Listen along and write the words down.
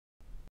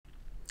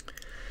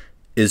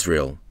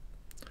Israel,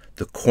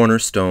 the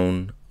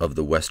cornerstone of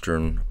the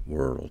Western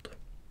world.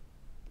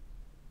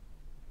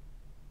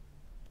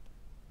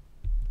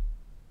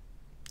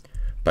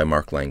 By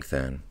Mark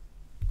Langthan.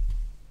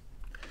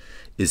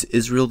 Is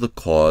Israel the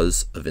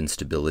cause of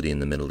instability in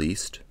the Middle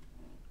East?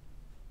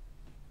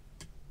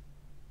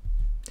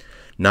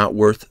 Not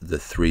worth the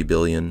 $3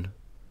 billion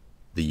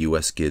the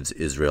U.S. gives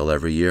Israel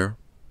every year?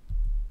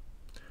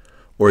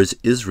 Or is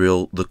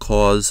Israel the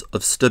cause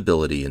of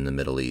stability in the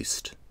Middle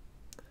East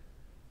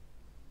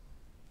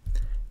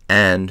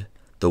and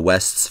the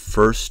West's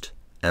first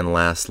and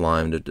last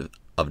line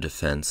of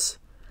defense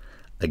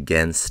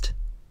against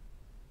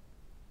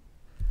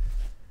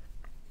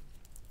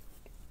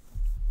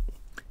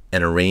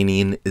an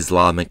Iranian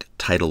Islamic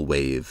tidal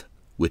wave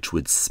which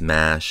would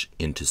smash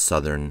into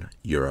southern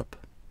Europe?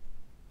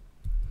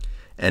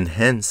 And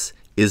hence,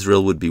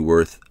 Israel would be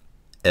worth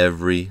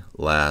every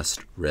last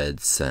red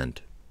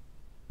cent.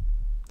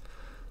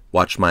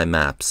 Watch my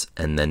maps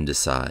and then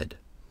decide.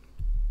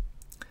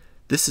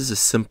 This is a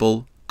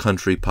simple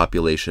country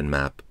population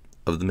map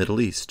of the Middle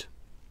East.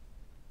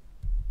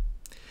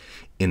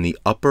 In the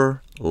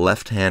upper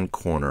left-hand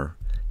corner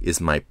is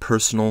my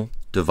personal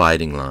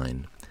dividing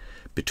line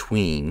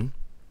between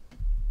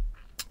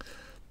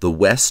the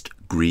West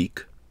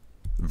Greek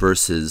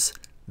versus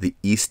the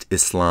East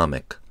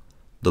Islamic,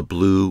 the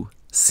blue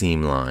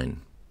seam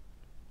line.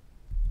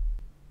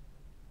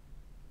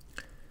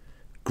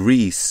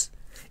 Greece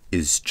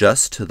is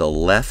just to the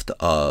left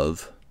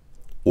of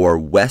or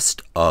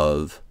west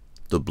of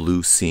the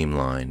blue seam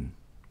line.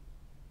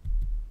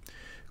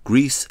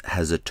 Greece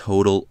has a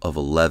total of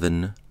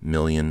 11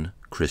 million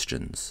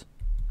Christians.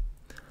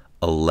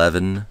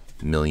 11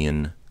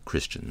 million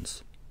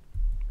Christians.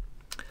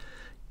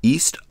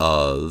 East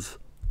of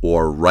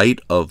or right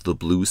of the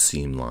blue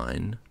seam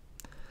line,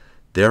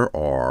 there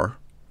are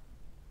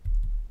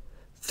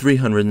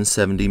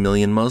 370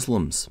 million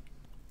Muslims.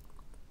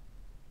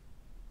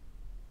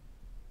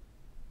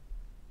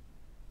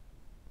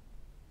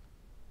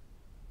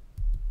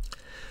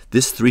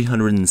 This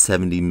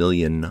 370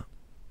 million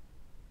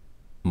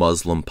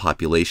Muslim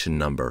population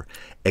number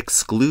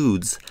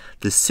excludes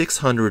the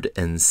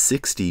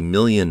 660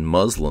 million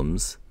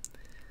Muslims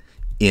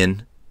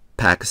in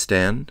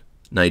Pakistan,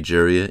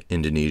 Nigeria,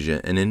 Indonesia,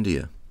 and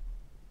India.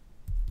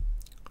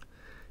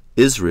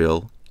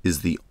 Israel is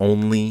the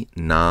only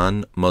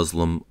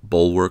non-Muslim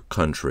bulwark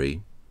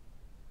country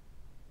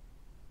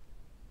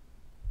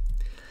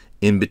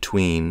in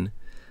between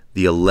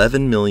the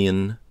 11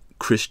 million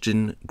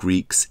Christian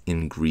Greeks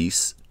in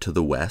Greece to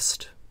the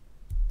west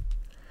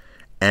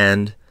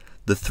and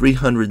the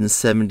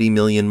 370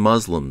 million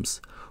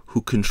Muslims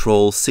who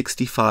control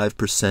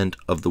 65%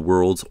 of the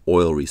world's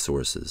oil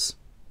resources.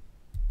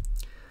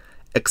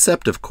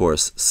 Except, of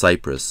course,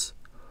 Cyprus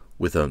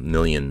with 1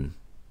 million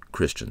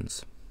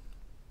Christians.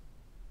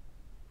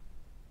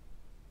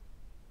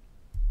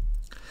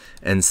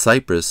 And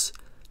Cyprus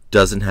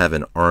doesn't have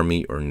an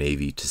army or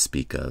navy to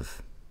speak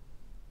of.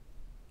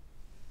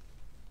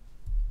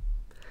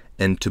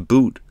 And to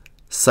boot,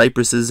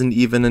 Cyprus isn't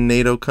even a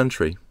NATO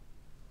country.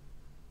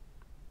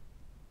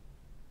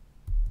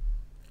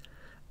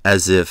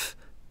 As if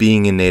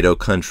being a NATO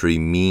country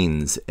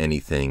means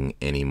anything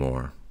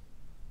anymore.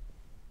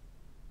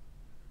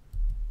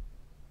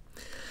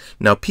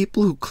 Now,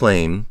 people who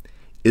claim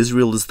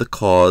Israel is the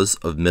cause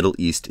of Middle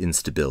East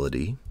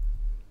instability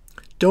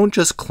don't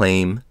just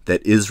claim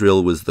that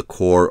Israel was the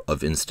core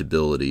of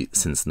instability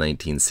since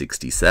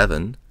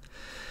 1967.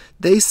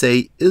 They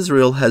say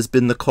Israel has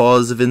been the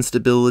cause of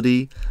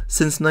instability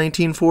since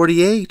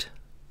 1948.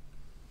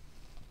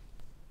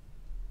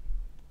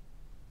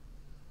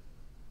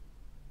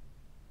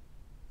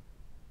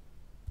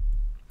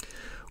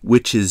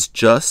 Which is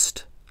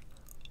just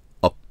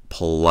a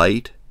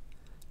polite,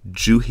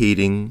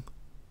 Jew-hating,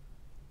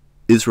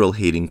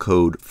 Israel-hating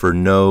code for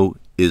no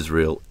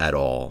Israel at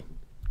all.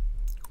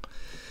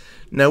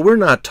 Now, we're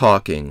not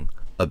talking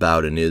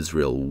about an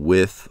Israel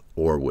with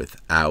or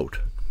without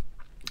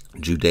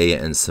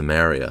Judea and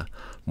Samaria,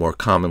 more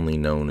commonly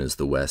known as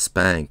the West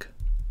Bank.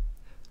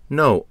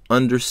 No,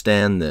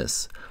 understand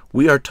this.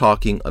 We are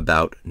talking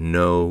about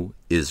no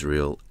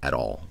Israel at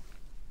all.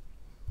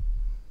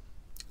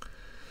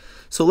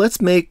 So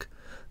let's make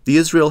the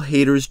Israel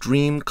haters'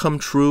 dream come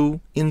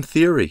true in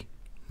theory.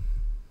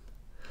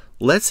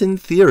 Let's, in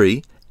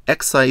theory,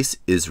 excise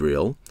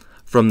Israel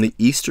from the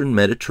Eastern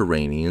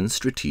Mediterranean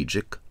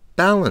strategic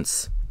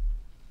balance.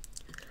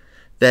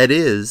 That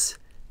is,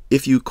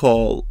 if you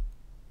call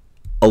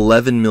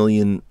 11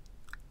 million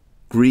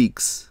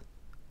Greeks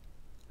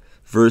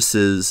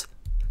versus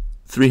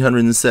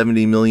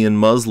 370 million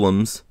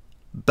Muslims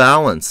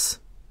balance.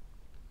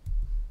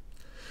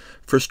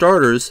 For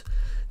starters,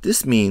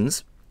 this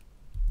means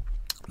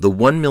the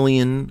 1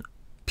 million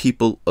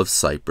people of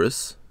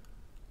Cyprus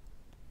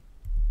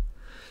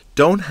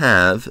don't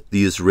have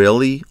the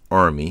Israeli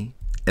army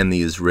and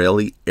the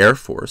Israeli Air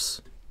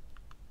Force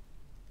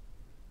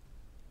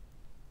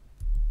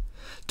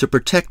to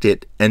protect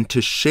it and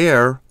to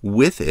share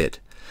with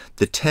it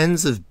the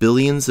tens of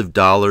billions of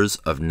dollars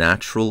of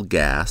natural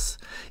gas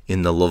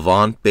in the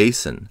Levant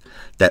Basin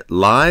that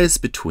lies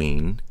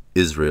between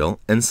Israel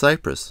and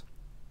Cyprus.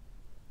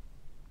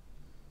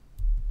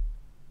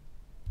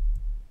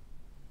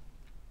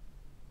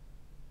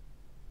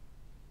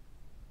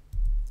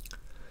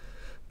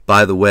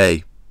 By the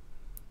way,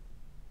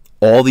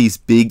 all these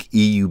big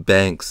EU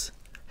banks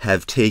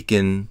have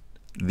taken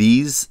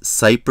these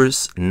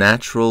Cyprus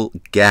natural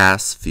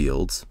gas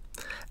fields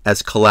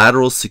as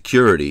collateral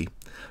security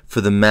for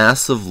the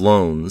massive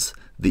loans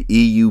the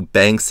EU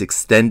banks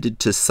extended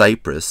to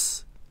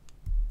Cyprus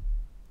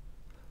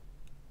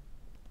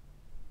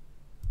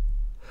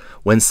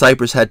when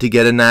Cyprus had to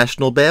get a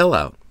national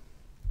bailout.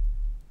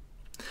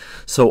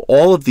 So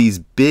all of these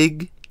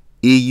big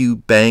EU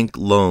bank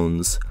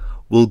loans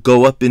will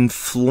go up in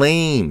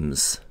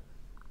flames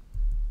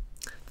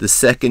the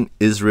second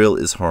Israel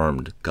is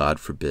harmed, God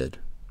forbid.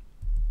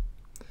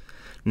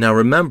 Now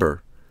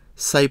remember,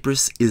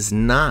 Cyprus is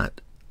not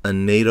a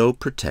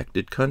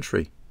NATO-protected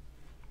country.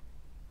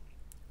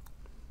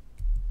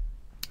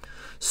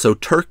 So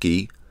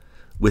Turkey,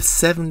 with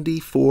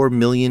 74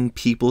 million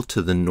people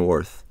to the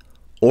north,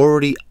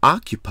 already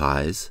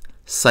occupies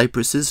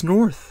Cyprus's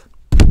north.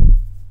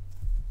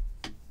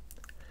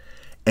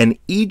 And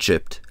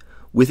Egypt,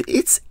 with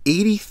its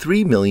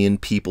 83 million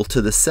people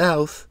to the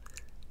south,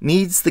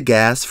 needs the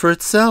gas for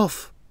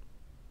itself.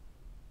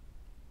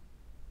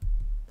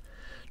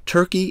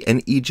 Turkey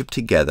and Egypt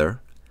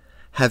together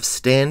have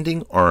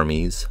standing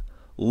armies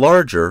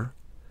larger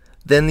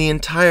than the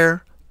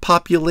entire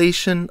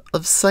population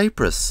of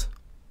Cyprus.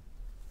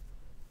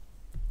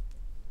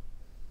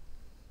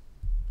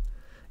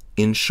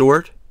 In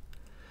short,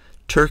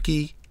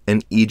 Turkey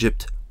and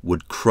Egypt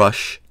would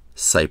crush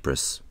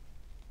Cyprus.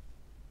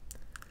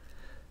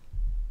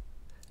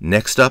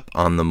 Next up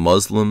on the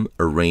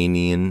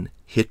Muslim-Iranian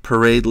hit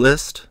parade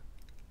list,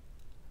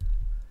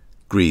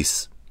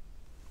 Greece.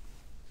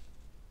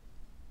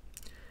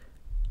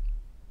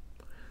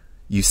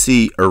 You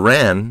see,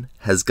 Iran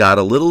has got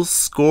a little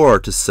score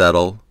to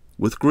settle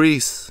with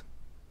Greece.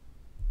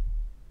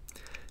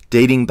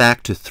 Dating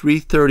back to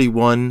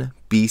 331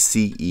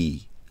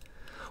 BCE,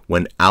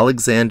 when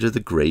Alexander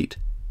the Great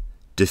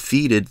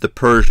defeated the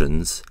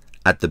Persians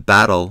at the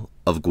Battle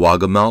of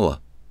Gaugamela.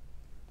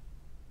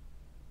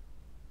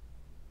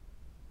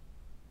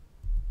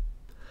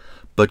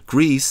 But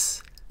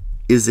Greece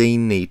is a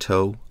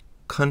NATO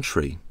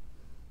country.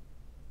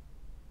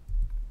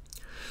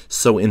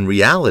 So in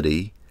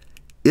reality,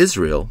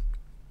 Israel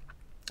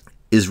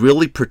is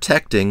really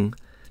protecting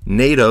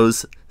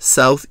NATO's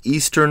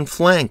southeastern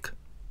flank.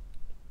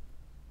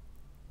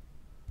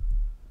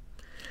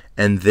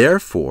 And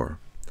therefore,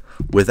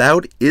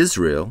 without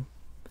Israel,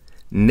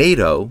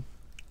 NATO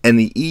and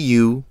the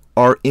EU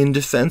are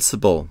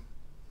indefensible.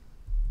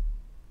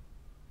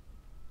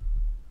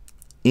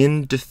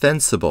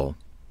 Indefensible.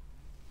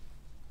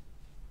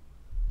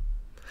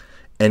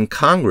 And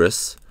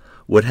Congress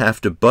would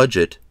have to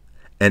budget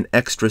an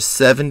extra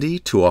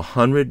 $70 to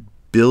 $100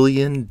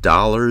 billion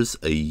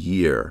a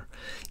year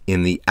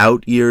in the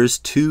out years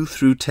 2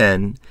 through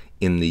 10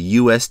 in the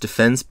U.S.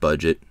 defense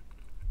budget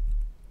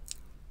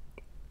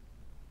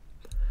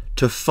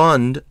to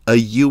fund a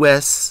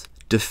U.S.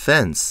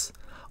 defense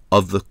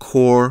of the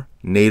core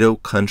NATO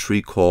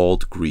country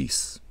called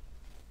Greece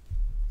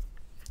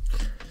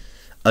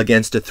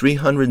against a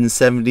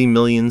 370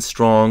 million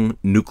strong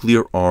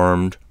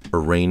nuclear-armed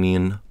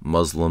Iranian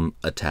Muslim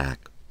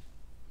attack.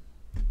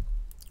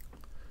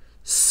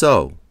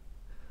 So,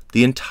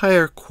 the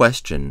entire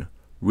question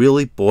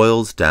really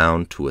boils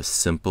down to a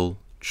simple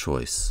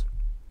choice.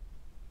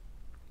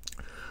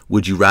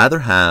 Would you rather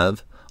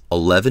have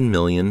 11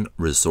 million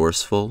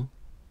resourceful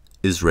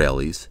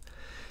Israelis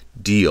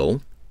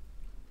deal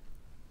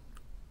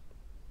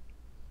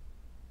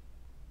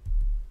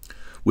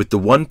with the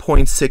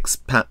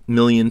 1.6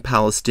 million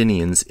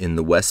Palestinians in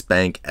the West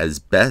Bank as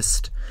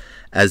best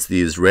as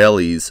the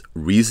Israelis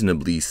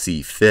reasonably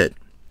see fit?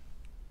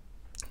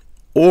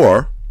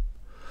 Or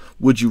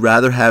would you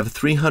rather have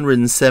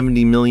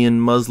 370 million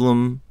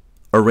Muslim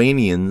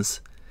Iranians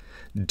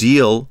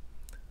deal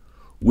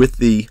with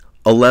the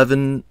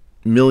 11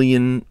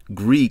 million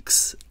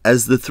Greeks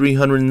as the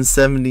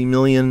 370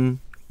 million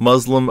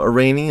Muslim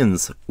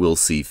Iranians will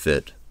see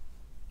fit?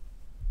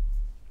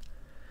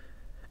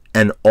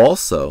 And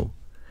also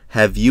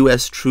have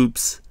U.S.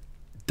 troops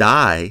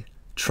die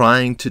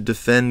trying to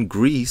defend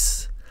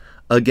Greece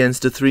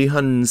against a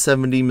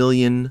 370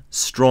 million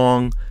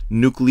strong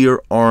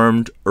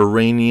nuclear-armed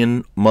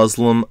Iranian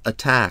Muslim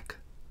attack?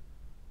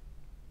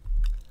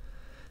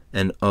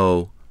 And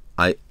oh,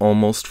 I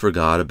almost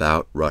forgot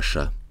about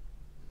Russia.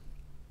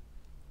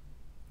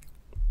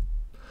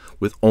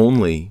 With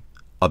only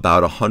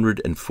about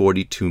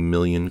 142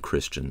 million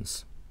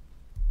Christians.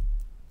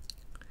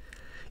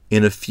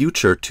 In a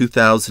future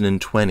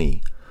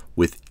 2020,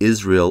 with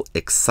Israel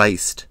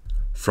excised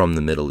from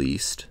the Middle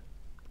East,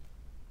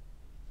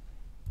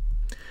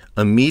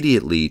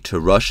 immediately to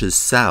Russia's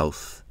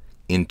south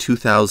in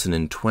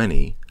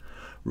 2020,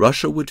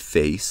 Russia would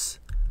face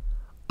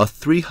a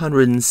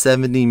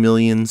 370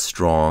 million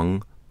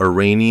strong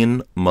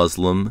Iranian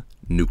Muslim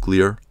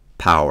nuclear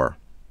power,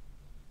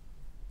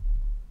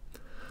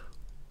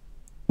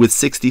 with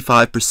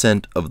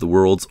 65% of the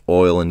world's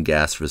oil and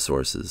gas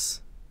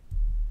resources,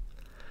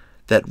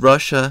 that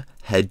Russia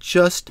had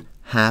just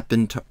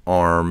happened to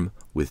arm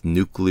with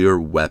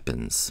nuclear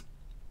weapons.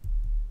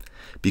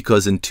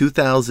 Because in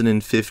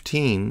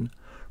 2015,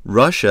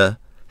 Russia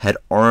had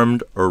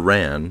armed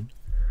Iran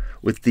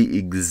with the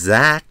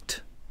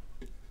exact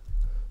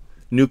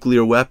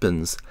nuclear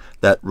weapons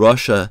that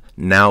Russia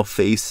now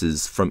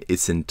faces from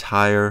its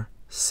entire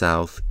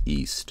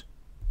southeast.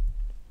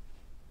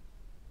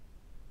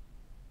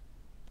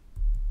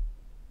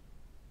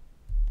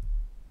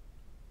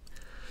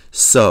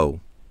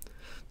 So,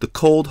 the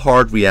cold,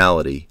 hard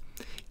reality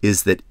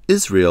is that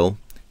Israel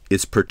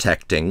is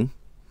protecting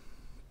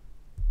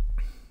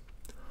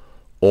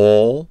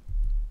all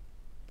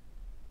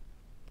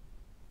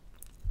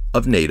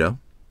of NATO,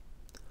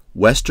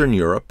 Western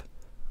Europe,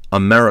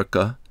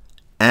 America,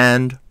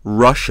 and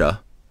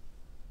Russia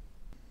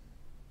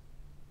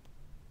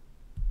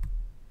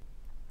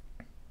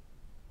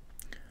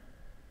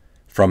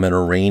from an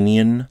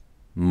Iranian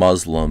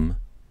Muslim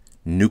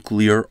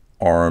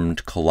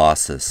nuclear-armed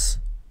colossus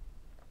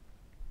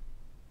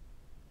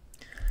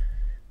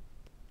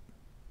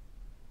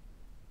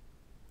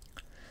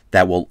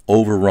that will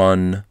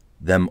overrun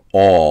them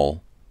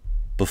all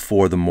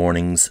before the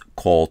morning's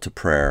call to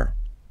prayer.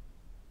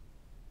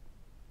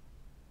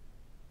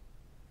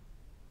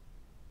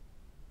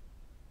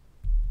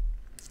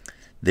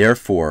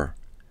 Therefore,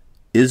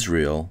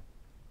 Israel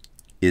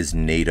is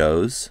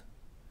NATO's,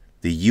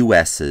 the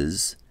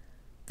US's,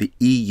 the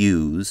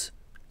EU's,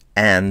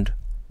 and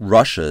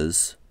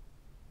Russia's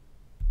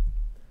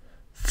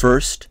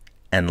first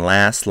and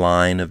last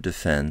line of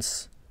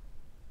defense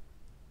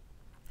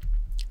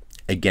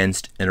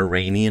against an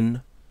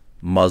Iranian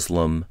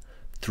Muslim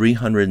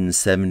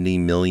 370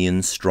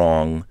 million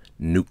strong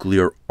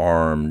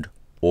nuclear-armed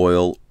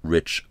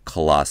oil-rich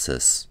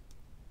colossus.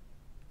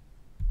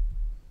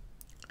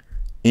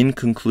 In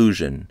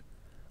conclusion,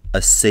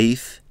 a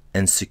safe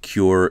and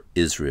secure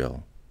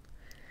Israel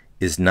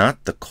is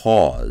not the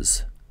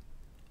cause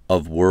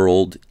of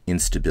world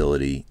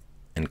instability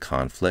and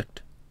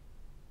conflict,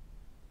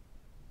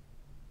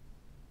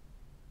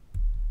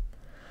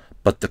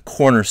 but the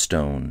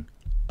cornerstone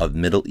of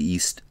Middle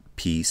East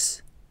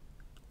peace,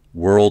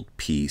 world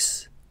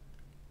peace,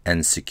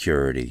 and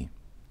security.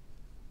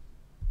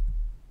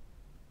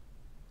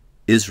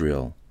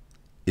 Israel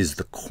is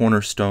the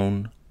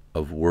cornerstone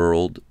of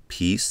world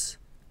peace,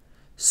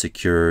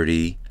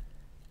 security,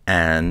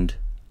 and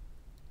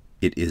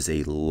it is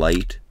a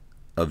light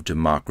of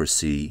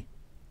democracy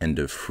and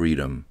of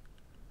freedom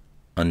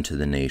unto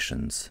the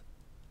nations.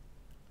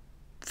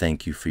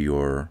 Thank you for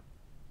your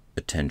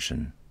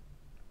attention.